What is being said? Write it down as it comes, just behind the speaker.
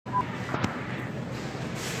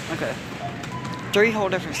Okay. 3 whole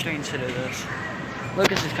different screens to do this.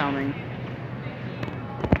 Lucas is coming.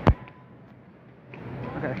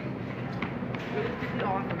 Okay.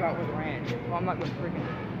 Oh, I forgot what ranch. Well, I'm not going to freaking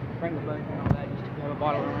bring the button and all that just to have a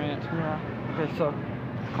bottle of ranch. Yeah. Okay, so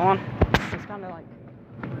come on. It's kind of like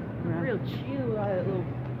Real chill, like a little.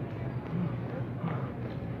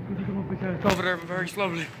 It's over there very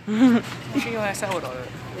slowly. Get your ass out with all that.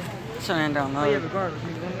 sitting down Oh, there. yeah, regardless.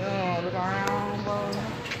 Look around, bro.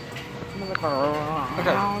 Look around.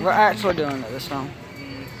 Okay, we're actually doing it this time.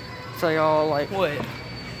 So y'all like. What?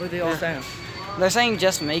 What they all saying? They're saying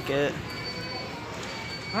just make it.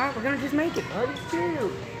 Alright, we're gonna just make it, bud. It's chill. You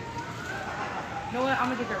know what? I'm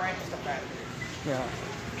gonna get the ranch and stuff out of here. Yeah.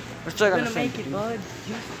 We're still We're gonna gonna send make it, it. bud.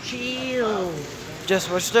 Just chill.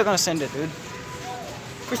 We're still gonna send it, dude.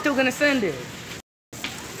 We're still gonna send it.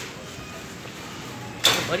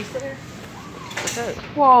 Your buddy's still there? What's it?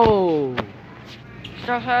 Whoa.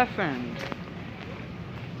 Stuff happened.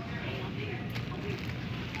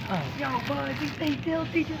 Oh. Yo, bud, these things still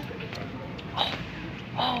teaching.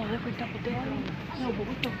 Oh, liquid double dip. No, but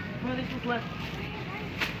what the? Bro, this was left.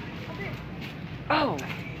 Oh.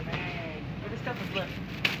 This stuff is left.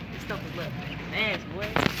 This stuff is left. Man, boy.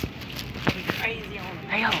 Be crazy on it.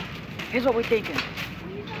 Hey yo, here's what we're thinking.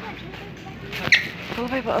 Pull the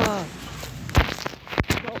paper up.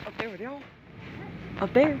 Up there with y'all.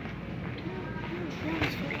 Up there.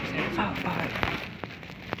 Oh, alright.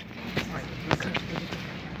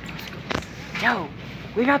 Yo,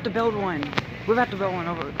 we got to build one. We're about to build one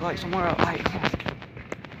over like somewhere else. Like, come on.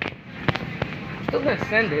 Still gonna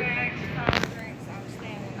send it.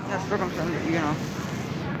 Yes, we're gonna send it, you know.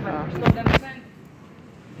 Still gonna send.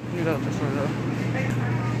 You go this way though.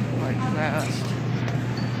 Like fast.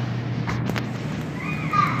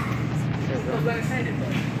 Still gonna send it,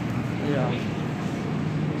 bud. Yeah.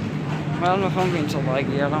 Well, my phone being so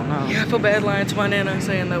laggy, I don't know. Yeah, I feel bad lying to my nana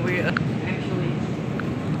saying that we actually.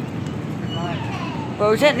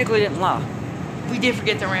 Well, we technically didn't lie. We did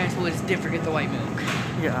forget the ranch, but we did forget the white milk.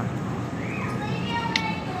 Yeah.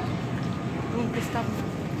 Who can stop me?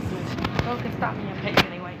 Who can stop me and pay me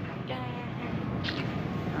anyway?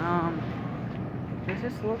 Let's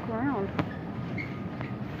just look around.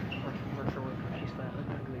 She's fat. Look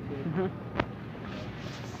ugly too.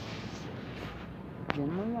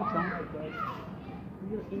 Generally, I think.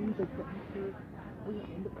 We are in the diaper. We are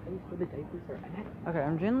in the place where the diapers are at. Okay,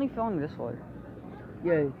 I'm generally feeling this way.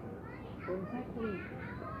 Yay. Well, it's actually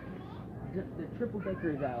the triple decker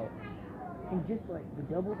is out, and just like the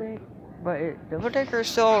double deck. But double decker is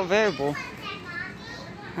still available.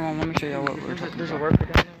 Hold on, let me show you what we're talking There's a about. worker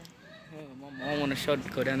down there. I want to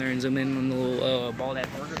go down there and zoom in on the little ball that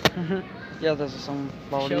burger. Yeah, there's some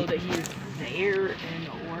baldy. Show that he is there and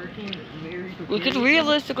working very. We could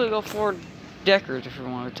realistically go 4 deckers if we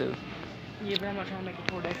wanted to. Yeah, but I'm not trying to make a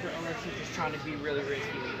 4 decker unless he's just trying to be really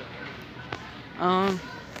risky with it. Huh.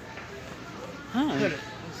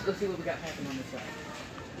 Let's see what we got happening on this side.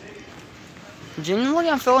 Genuinely,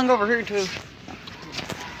 I'm feeling over here too.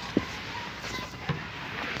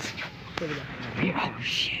 Oh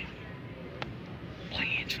shit. Play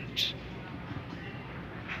entrance.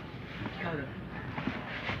 Go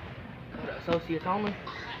to associates only.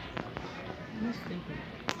 I'm just thinking.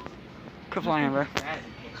 Quit playing, bro.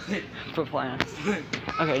 Quit playing.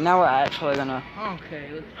 Okay, now we're actually gonna. Okay,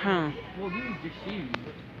 let's. Well, these are just shoes.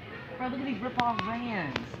 Bro, look at these rip-off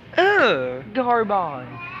vans. Ugh. Garbage.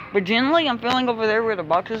 But generally, I'm feeling over there where the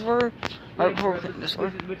boxes were. Right before Bro, this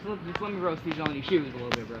way. just let me roast these on these shoes a little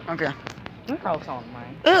bit, bro. Okay. Let me roast on them,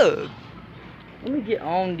 man. Ugh. Let me get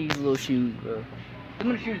on these little shoes, bro. Them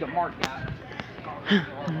are the shoes that Mark got.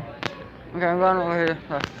 Okay, I'm going over here.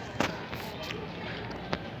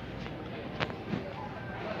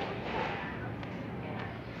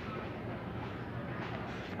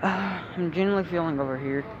 I'm genuinely feeling over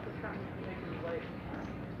here.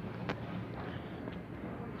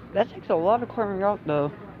 That takes a lot of clearing out,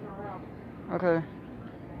 though. Okay.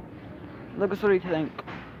 Lucas, what do you think?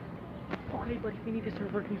 Okay, buddy, we need to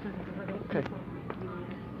start working. Okay.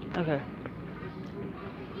 Okay.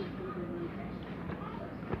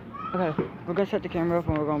 Okay, we're gonna set the camera up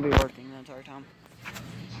and we're gonna be working the entire time.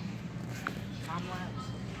 Time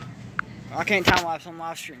lapse. I can't time lapse on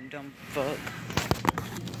live stream, dumb fuck.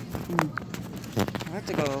 I have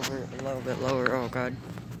to go over it a little bit lower. Oh god.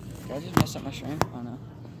 Did I just mess up my stream? Oh no.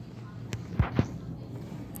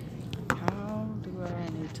 How do I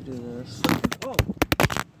need to do this? Whoa!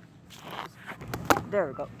 There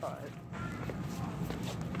we go. Alright.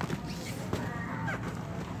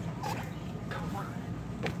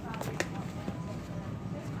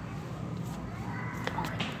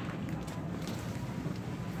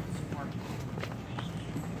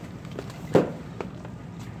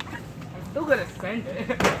 gonna send it.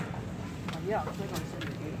 Yeah, I'm still gonna send it,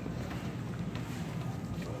 dude.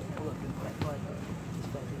 Oh, look, that butt. This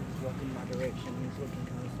butt is walking in my direction. He's looking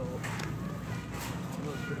kind of soft. It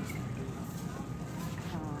looks pretty stupid, dude.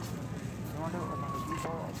 You wanna do it with my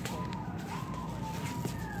default?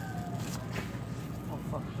 Oh,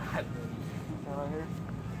 fuck that, buddy. Is that right here?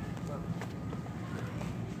 Look.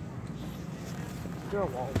 Is there a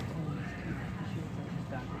wall?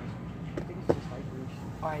 I think it's just like roofs.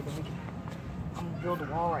 Alright, then we can. I'm gonna build a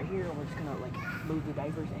wall right here, and we're just gonna like move the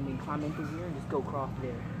diapers and then climb in through here and just go across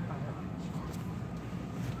there.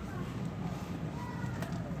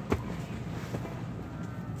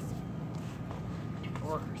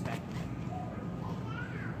 Workers stacking.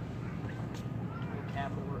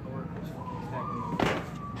 Capital workers stacking.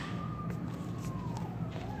 So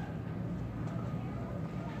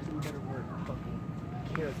we better work fucking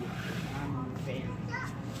care of you. I'm a fan.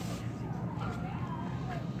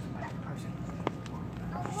 Person.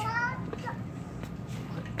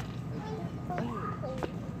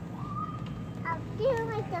 I'll do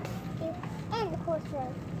myself and the horse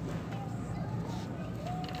road.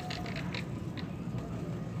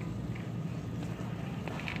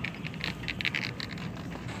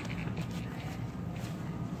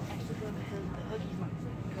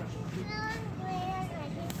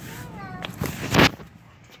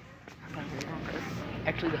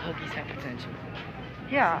 Actually, the Huggies have potential.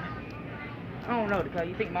 Yeah. I don't know, because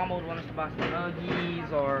you think Mama would want us to buy some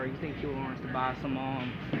Huggies, or you think she would want us to buy some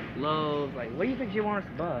Loves? Like, what do you think she would want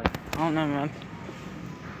us to buy? I don't know, man.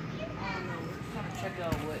 I don't know. We're just trying to check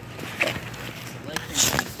out what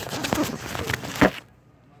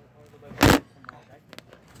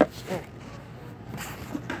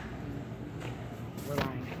we're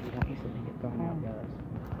lying. We don't instantly get thrown out, guys.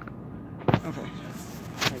 Okay.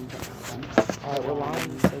 Alright, we're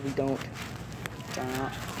lying so we don't turn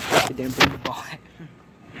out. We didn't bring the ball. Oh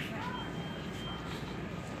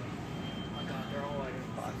my god, they're all at a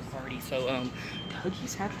box party. So, the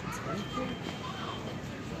Huggies have potential.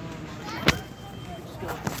 Just go.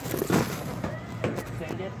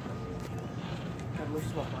 Send it. We'll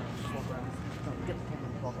just walk around. Just walk around. No, get the camera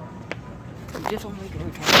and walk around. You just don't make it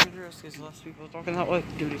look dangerous because less people are talking that way.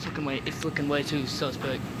 Dude, it's looking way too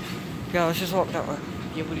suspect. Yeah, let's just walk that way.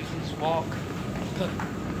 Yeah, but you can just walk.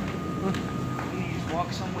 You just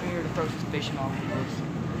walk somewhere to throw suspicion off of us.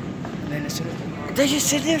 And then as soon as They just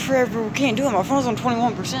sit there forever. We can't do it. My phone's on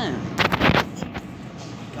 21%.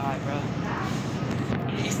 God, bro.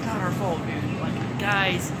 It's not our fault, dude. Like,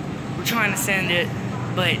 guys, we're trying to send it,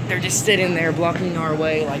 but they're just sitting there blocking our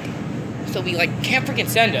way, like, so we, like, can't freaking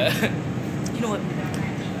send it. You know what?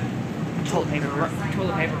 Toilet paper right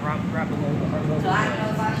below our logo. So I don't know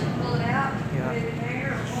if I should pull it out, Yeah. put it in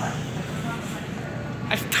there, or what.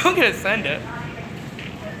 I'm still gonna send it.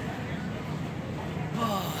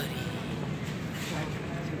 Buddy.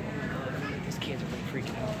 These kids are really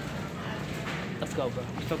freaking out. Let's go, bro.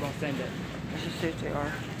 I'm still gonna send it. Let's just see if they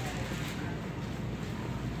are.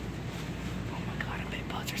 Oh my god, I bet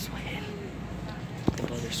buds are sweating. The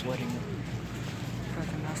buds are sweating.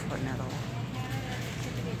 Fucking not sweating at all.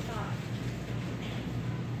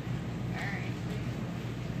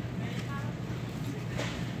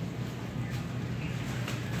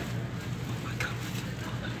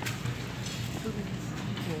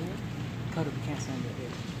 Cutter, we can't send it here.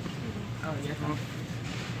 Oh, yeah.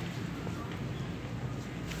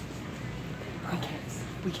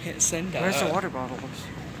 We can't send that. Where's the water bottles?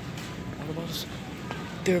 Water bottles?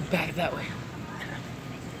 They're back that way.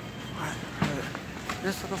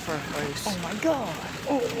 Just look for a place. Oh my god.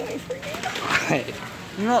 Oh my freaking god.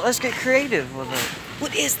 You know what? Let's get creative with it.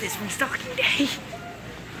 What is this? Restocking day?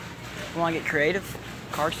 You want to get creative?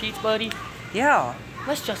 Car seats, buddy? Yeah.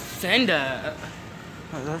 Let's just send it.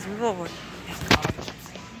 Let's go.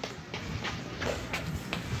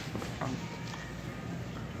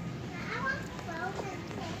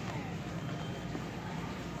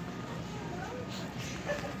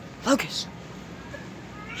 Lucas.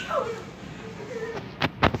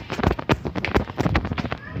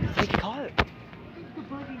 They caught it. The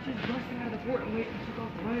buggy just busting out of the port and waiting to take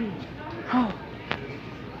off running. Oh,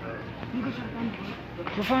 You go try to find it.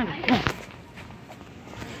 we'll find it. Come on.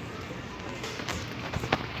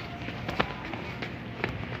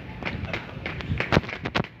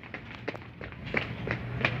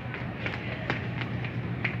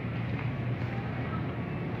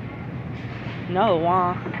 No,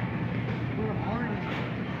 why? We're hard.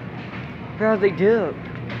 Bro, they dipped.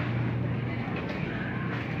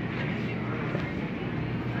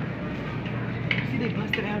 See, they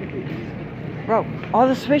busted out of it. Bro, all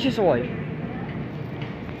the space is away.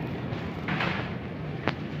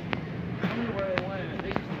 I don't know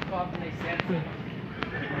But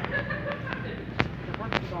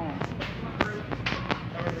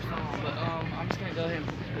I'm just gonna go ahead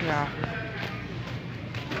and Yeah.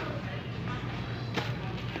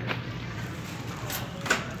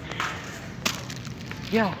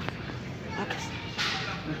 Yo.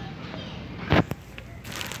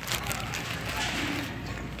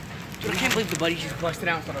 Dude, I can't believe the buddy just busted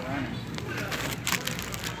out and started running.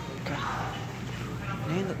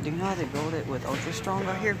 Do you know how they build it with Ultra Strong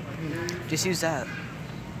right here? Just use that.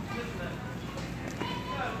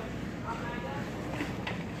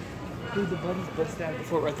 Dude, the buddies busted out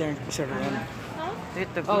before right there and started running.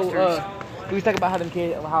 Hit the Oh, boosters. we was talking about how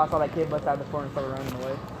I saw that kid bust out before and started running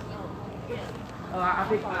away. Oh, I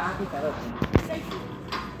picked that up.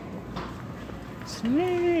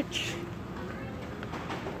 Snitch.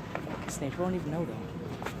 Snitch, we don't even know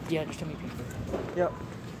though. Yeah, just tell me people. Yep.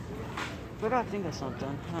 We gotta think of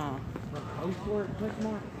something, huh? Close for it,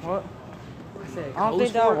 What? I said, I don't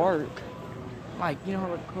think that'll work. Like, you know how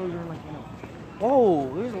like closure and like, you know.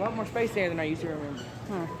 Whoa, there's a lot more space there than I used to remember.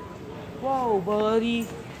 Hmm. Whoa, buddy.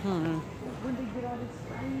 Hmm. When did they get all this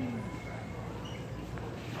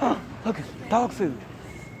space? Look, dog food.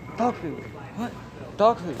 Dog food. What?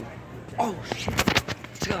 Dog food. Oh, shit.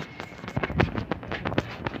 Let's go.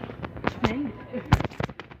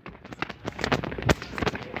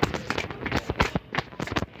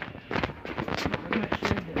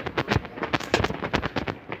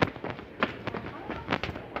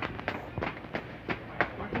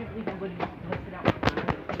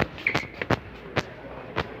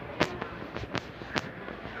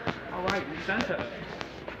 Alright, we sent it.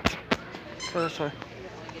 Go this way.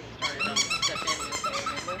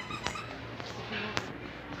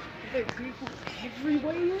 There are people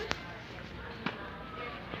everywhere.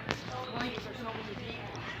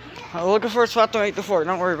 I'm looking for a spot to make the fort.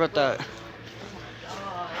 Don't worry about that.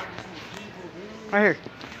 Right here.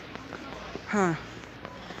 Huh.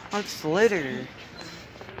 What's litter?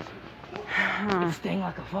 Huh. It sting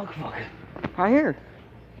like a fucker. Right here.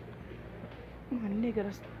 My nigga,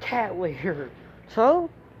 that's cat litter. So?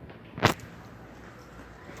 I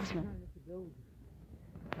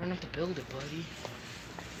don't have to build it, buddy.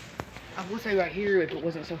 I would say right here if it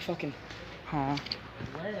wasn't so fucking Huh.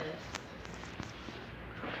 less.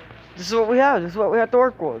 This is what we have. This is what we have to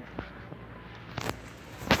work with.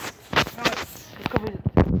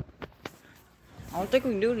 I don't think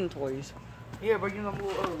we can do it in toys. Yeah, but you know the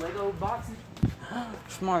little Lego boxes?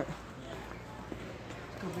 Smart.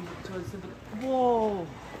 Whoa!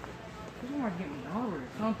 This one might get me over or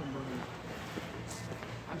something, bro.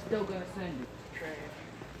 I'm still gonna send it. Trash.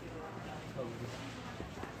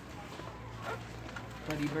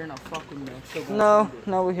 But you better not fuck with me. I'm still gonna No, send it.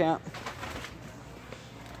 no, we can't.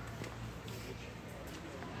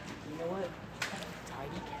 You know what?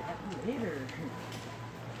 Tidy cat litter.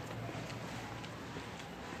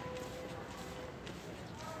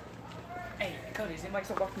 Hey, Cody, is anybody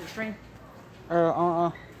still watching the stream? We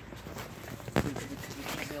can't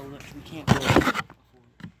build it. We can't build it.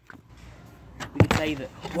 We can save it.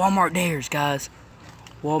 Walmart dares, guys.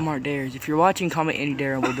 Walmart dares. If you're watching, comment any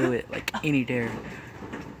dare and we'll do it. Like any dare.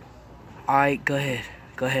 Alright, go ahead.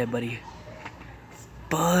 Go ahead, buddy.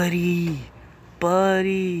 Buddy.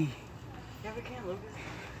 You have a can, Lucas?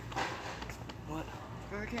 What?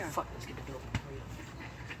 You have a can? Fuck, let's get the building.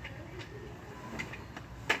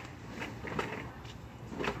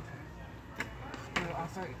 I'll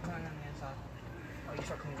start cleaning on the inside. Oh, you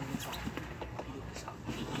start cleaning on the inside. You do this up.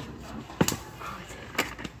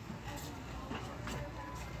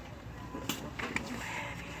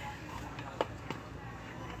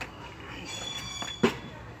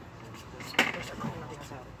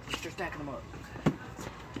 Start stacking them up.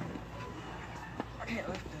 I can't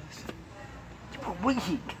lift this. You're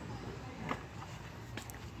weak.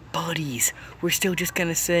 Buddies, we're still just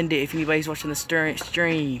gonna send it if anybody's watching the stream. What are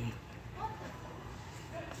you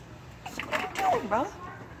doing, bro?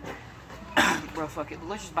 Bro, fuck it.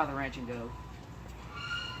 Let's just buy the ranch and go.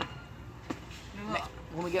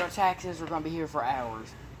 When we get our taxes, we're gonna be here for hours.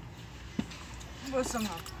 Well,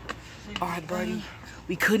 somehow. Alright, buddy.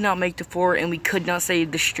 We could not make the fort and we could not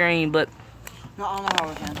save the stream, but No, I don't know how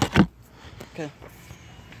we can. Okay. if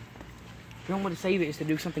you don't want to save it, it's to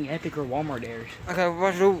do something epic or Walmart dares. Okay, we're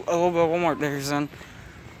about to do a little bit of Walmart dares then.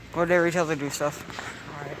 Go to retail to do stuff.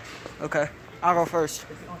 Alright. Okay. I'll go first.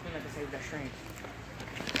 It's the only thing that can save that stream.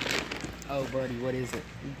 Oh, buddy, what is it?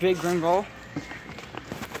 Big green ball.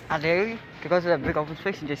 I dare you to go to that big open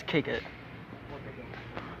space and just kick it.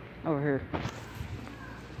 Over here.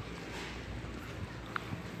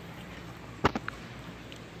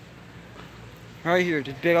 Right here,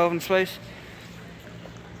 this big open space.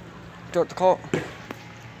 Start the call.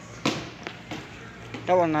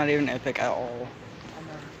 That was not even epic at all.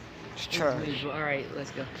 It's trash. Alright,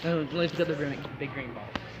 let's go. Let's pick up the big green ball.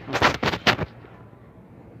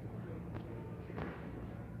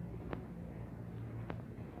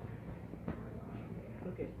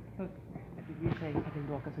 Okay. You say, I can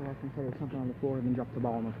walk us away and say there's something on the floor and then drop the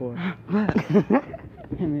ball on the floor.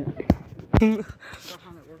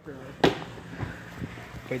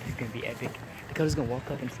 Wait, this is gonna be epic. Dakota's gonna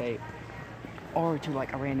walk up and say, or to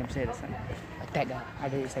like a random citizen, like that guy. I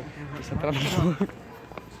dare you say, do something on the floor.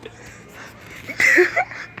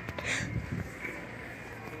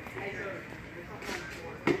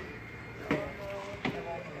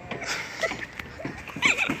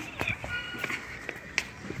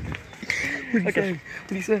 What did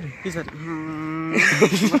he say? He said,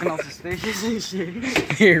 looking all suspicious and shit.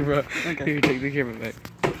 Here, bro. Okay. Here, take the camera back.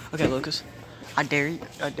 Okay, Lucas. I dare you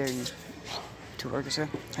to work this. I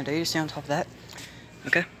dare you to stay on top of that.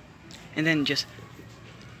 Okay? And then just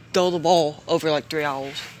throw the ball over like 3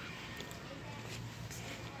 owls.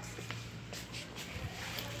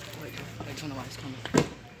 Wait, I don't know why it's coming.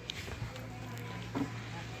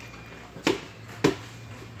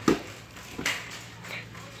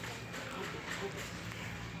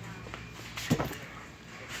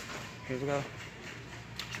 Here we go. Is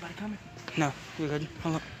somebody coming? No, you're good.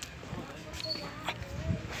 Hold up.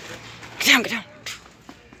 Get down, get down.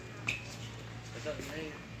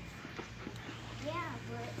 Yeah,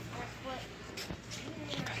 but that's what.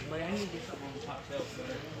 But I need to get something on the top shelf.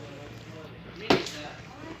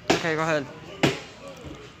 Okay, go ahead.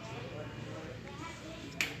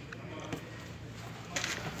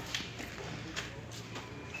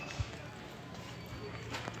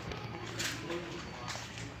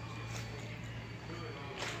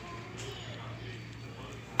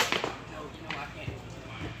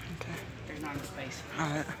 There's not enough space.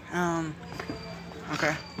 Alright,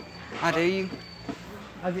 okay. I dare you.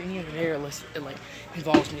 I'll get any of it there unless it like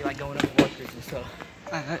involves me like going up with workers and stuff.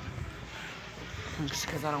 Alright. Just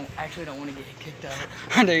because I don't want to get kicked out.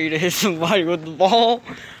 I dare you to hit somebody with the ball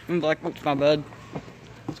and be like, oops, my bad.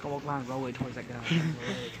 Let's go walk behind Rollway towards that guy.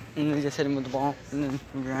 And then just hit him with the ball and then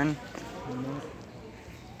run.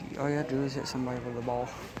 All you have to do is hit somebody with the ball.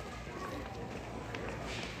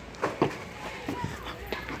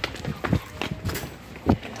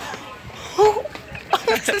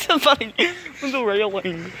 Somebody with the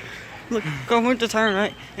railing. Look, I went to turn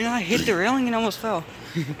right, and I hit the railing and almost fell.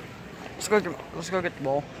 Let's go get the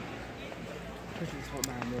ball. Did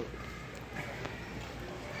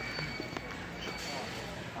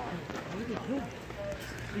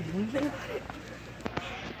you do anything about it?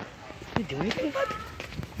 Did you do anything about it?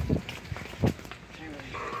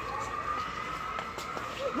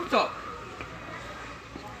 What's up?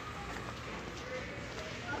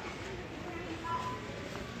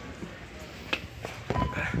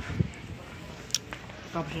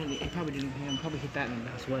 It probably didn't hit him. Probably hit that in the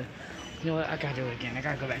best way. You know what? I gotta do it again. I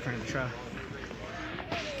gotta go back for the try.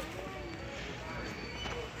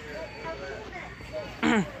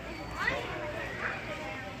 There's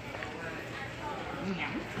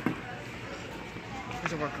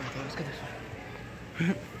a worker right there. Let's go this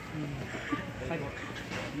way. Sidewalk.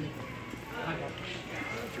 Sidewalk.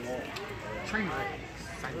 Train wreck.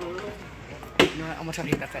 Sidewalk. You know what? I'm gonna try to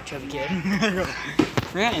hit that fat chubby kid.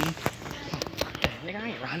 Ran. Nigga, I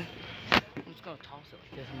ain't running. I'm just gonna toss it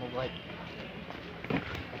like this and we'll like.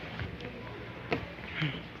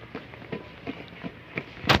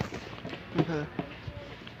 Okay.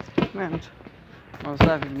 Man, I was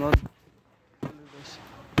laughing, bud.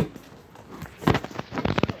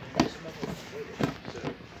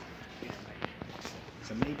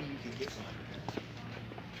 So maybe you can get one.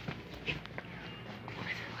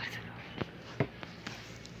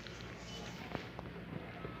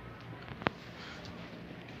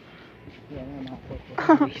 Yeah, I'm not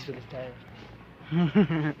he's with his dad.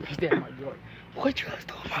 His dad might be like, what you guys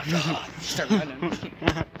talking about? Start running. And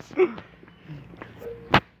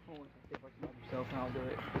I'll do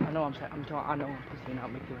it. I know I'm pushing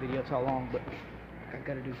out, make the video so long, but I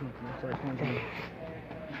gotta do something. So I can't do it.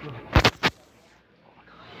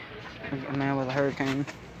 There's a man with a hurricane.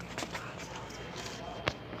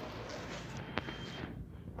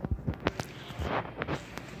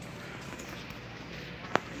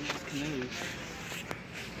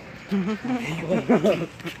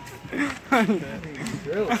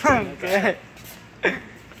 Okay.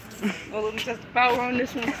 Well, let me test the power on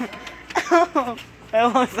this one.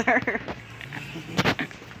 That was her.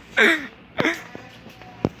 Bro,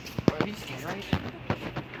 are you scared, right?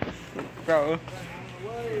 Bro.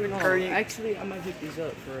 No, Curry. actually, I might pick these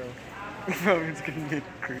up for real. Rogan's gonna get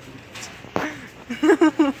creepy.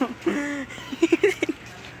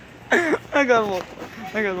 I gotta walk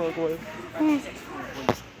away.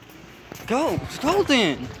 Go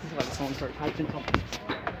then. It's like someone starts typing something.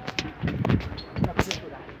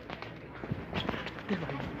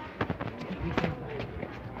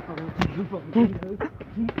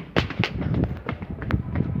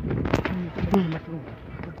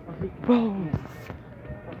 Bro.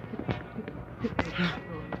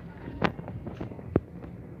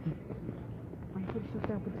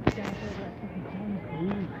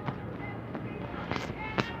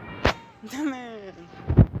 Man.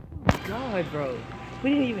 God, bro.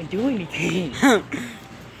 We didn't even do anything.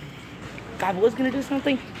 God was gonna do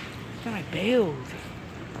something, then I bailed.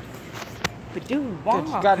 But dude, why?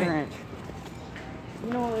 Got an inch.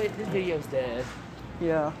 You know what? This video's dead.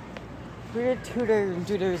 Yeah. We did 2 days and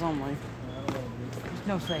 2 days only. There's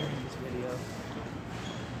no saving this video.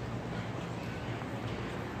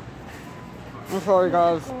 I'm sorry,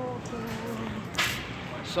 guys.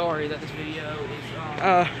 Sorry that this video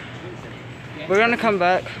is We're gonna come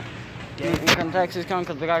back. And come Texas come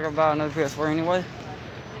because we gotta go buy another PS4 anyway.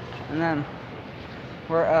 And then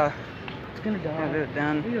we're it's gonna die. gonna do it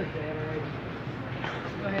done. Video's dead already.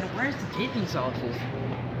 Go ahead. Where's the dipping sauces?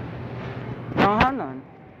 I don't have none.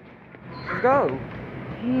 Let's go.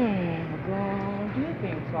 God,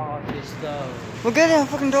 dipping sauces though. We'll get that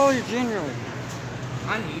fucking Dollar General.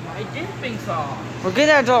 I need my dipping sauce. We'll get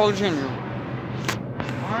that Dollar General.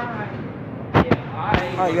 Alright.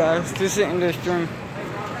 Yeah, Alright guys, just sitting this stream.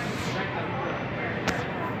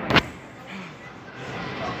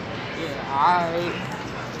 Alright.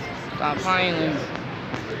 Stop playing.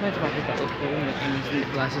 That's about to that look cool and these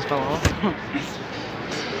glasses fell off.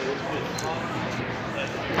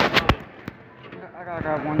 I gotta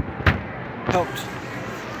grab one. Helped.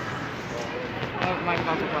 Oh, my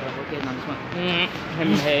mouth is probably looking on this one. Him in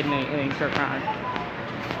the head and he start crying.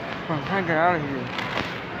 Bro, I'm trying to get out of here.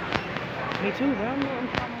 Me too, bro. I'm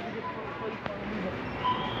trying not to get close.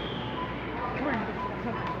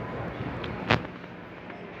 Come on.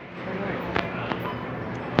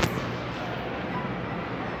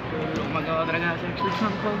 Oh my god, that guy's actually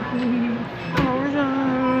trying to close me.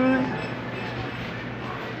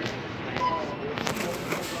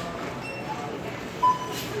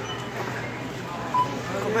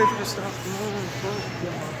 I'll wait for this stuff.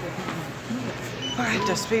 Alright,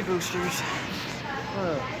 the speed boosters.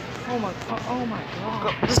 Oh my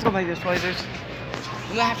god. Let's go make this lasers.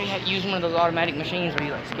 We're gonna have to use one of those automatic machines where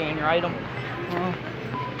you like scan your item. Wait,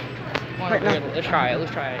 no. Let's try it.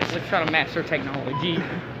 Let's try to master technology.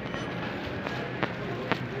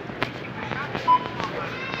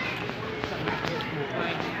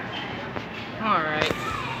 Alright.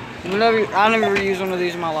 I never used one of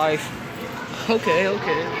these in my life. Okay.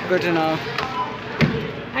 Good to know.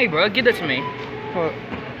 Hey bro, give that to me. What?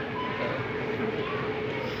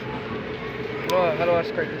 How do I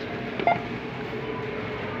scrape this?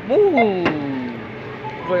 Woo!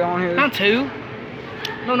 Wait on here. Not two.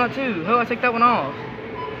 No, not two. How do I take that one off?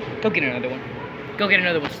 Go get another one. Go get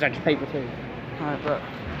another one since I just paper too. Alright, bro.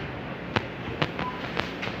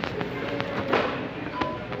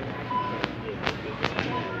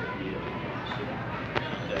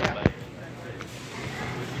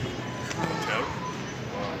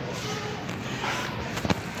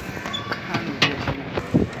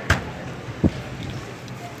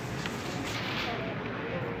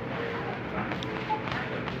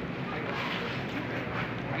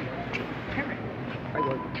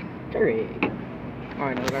 Terry.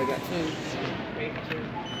 Alright, now I got two.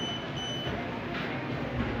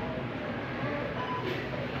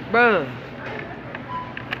 Bruh.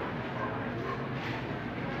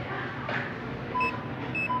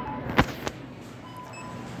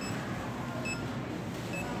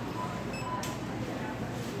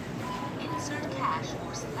 Insert cash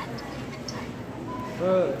or select payment type.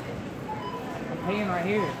 Bruh. I'm paying right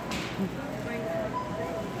here.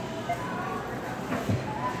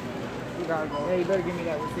 Yeah, you better give me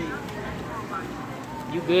that receipt.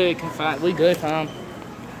 You good, we good, Tom.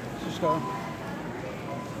 Let's just go.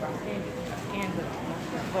 And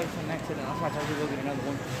that place on next to it, that's why I told you to go get another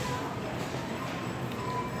one.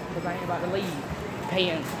 Because I ain't about to leave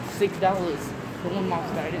paying $6 for one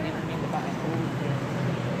monster that I didn't even mean to buy.